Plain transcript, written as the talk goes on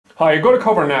Hi, I'm going to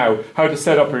cover now how to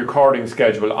set up a recording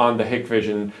schedule on the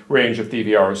HikVision range of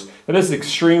DVRs. Now this is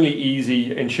extremely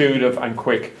easy, intuitive and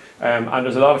quick, and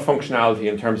there's a lot of functionality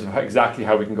in terms of exactly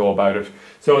how we can go about it.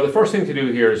 So the first thing to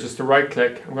do here is just to right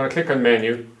click. I'm going to click on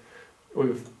menu.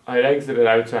 I exited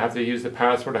out, so I have to use the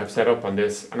password I have set up on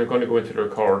this, and I'm going to go into the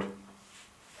record.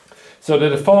 So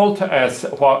the default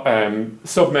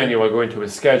sub-menu I'll go into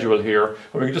is schedule here,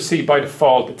 and we can just see by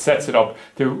default it sets it up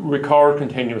to record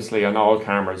continuously on all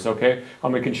cameras, okay?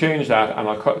 And we can change that, and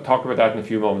I'll talk about that in a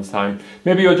few moments time.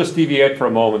 Maybe I'll just deviate for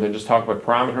a moment and just talk about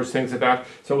parameters, things like that.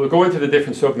 So we'll go into the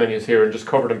different sub-menus here and just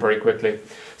cover them very quickly.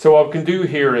 So what we can do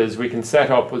here is we can set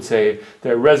up, we'll say,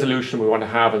 the resolution we want to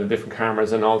have on the different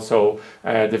cameras, and also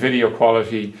the video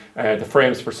quality, the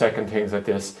frames per second, things like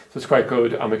this. So it's quite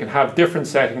good, and we can have different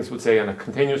settings, we'll say, on a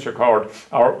continuous record,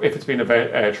 or if it's been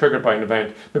triggered by an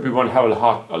event, maybe we want to have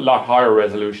a lot higher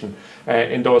resolution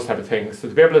in those type of things. So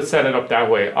to be able to set it up that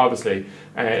way, obviously,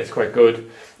 it's quite good.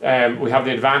 We have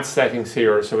the advanced settings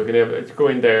here, so we can go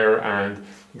in there and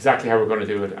exactly how we're going to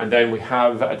do it. And then we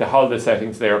have the holiday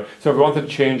settings there. So if we wanted to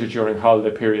change it during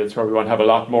holiday periods where we want to have a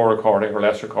lot more recording or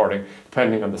less recording,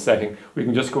 depending on the setting, we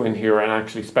can just go in here and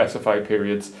actually specify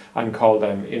periods and call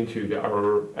them into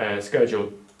our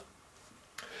schedule.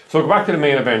 So we'll go back to the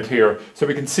main event here. So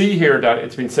we can see here that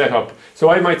it's been set up. So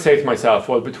I might say to myself,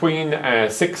 well, between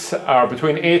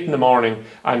 8 in the morning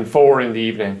and 4 in the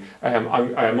evening,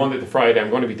 Monday to Friday, I'm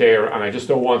going to be there, and I just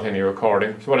don't want any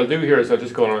recording. So what I'll do here is I'll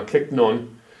just go and click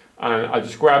none, and I'll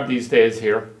just grab these days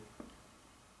here,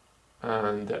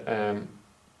 and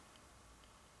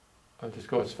I'll just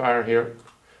go as far here,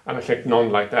 and I click none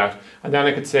like that. And then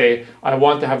I could say I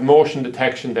want to have motion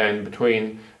detection then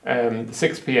between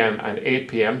 6 p.m. and 8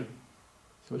 p.m.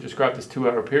 So we'll just grab this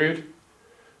 2-hour period,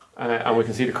 and we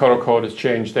can see the color code has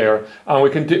changed there, and we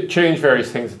can change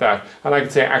various things like that. And I can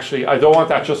say, actually, I don't want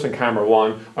that just on camera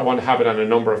 1, I want to have it on a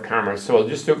number of cameras. So I'll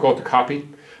just go to copy,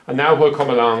 and now we'll come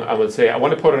along and we'll say I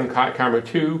want to put it on camera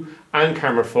 2 and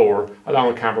camera 4 along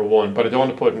with camera 1, but I don't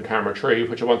want to put it in camera 3,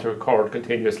 which I want to record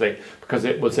continuously, because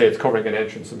it will say it's covering an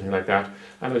entrance, something like that.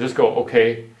 And I'll just go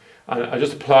OK, and I'll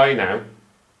just apply now.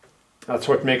 That's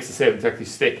what makes the settings actually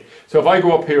stick. So if I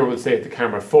go up here, we'll say to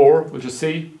camera 4, we'll just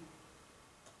see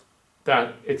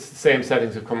that it's the same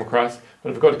settings have come across.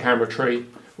 But if I go to camera 3,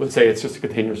 we'll say it's just a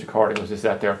continuous recording, which is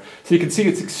that there. So you can see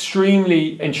it's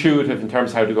extremely intuitive in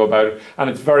terms of how to go about it, and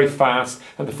it's very fast,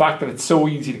 and the fact that it's so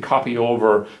easy to copy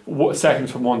over settings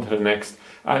from one to the next.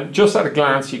 And just at a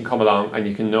glance you can come along and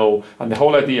you can know, and the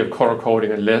whole idea of color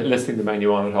coding and listing the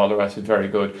menu on it, all the rest is very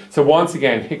good. So once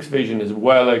again, HikVision is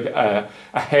well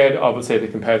ahead of, let's say, the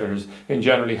competitors in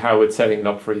generally how it's setting it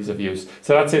up for ease of use.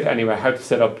 So that's it anyway, how to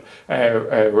set up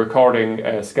a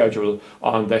recording schedule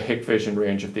on the HikVision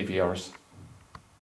range of DVRs.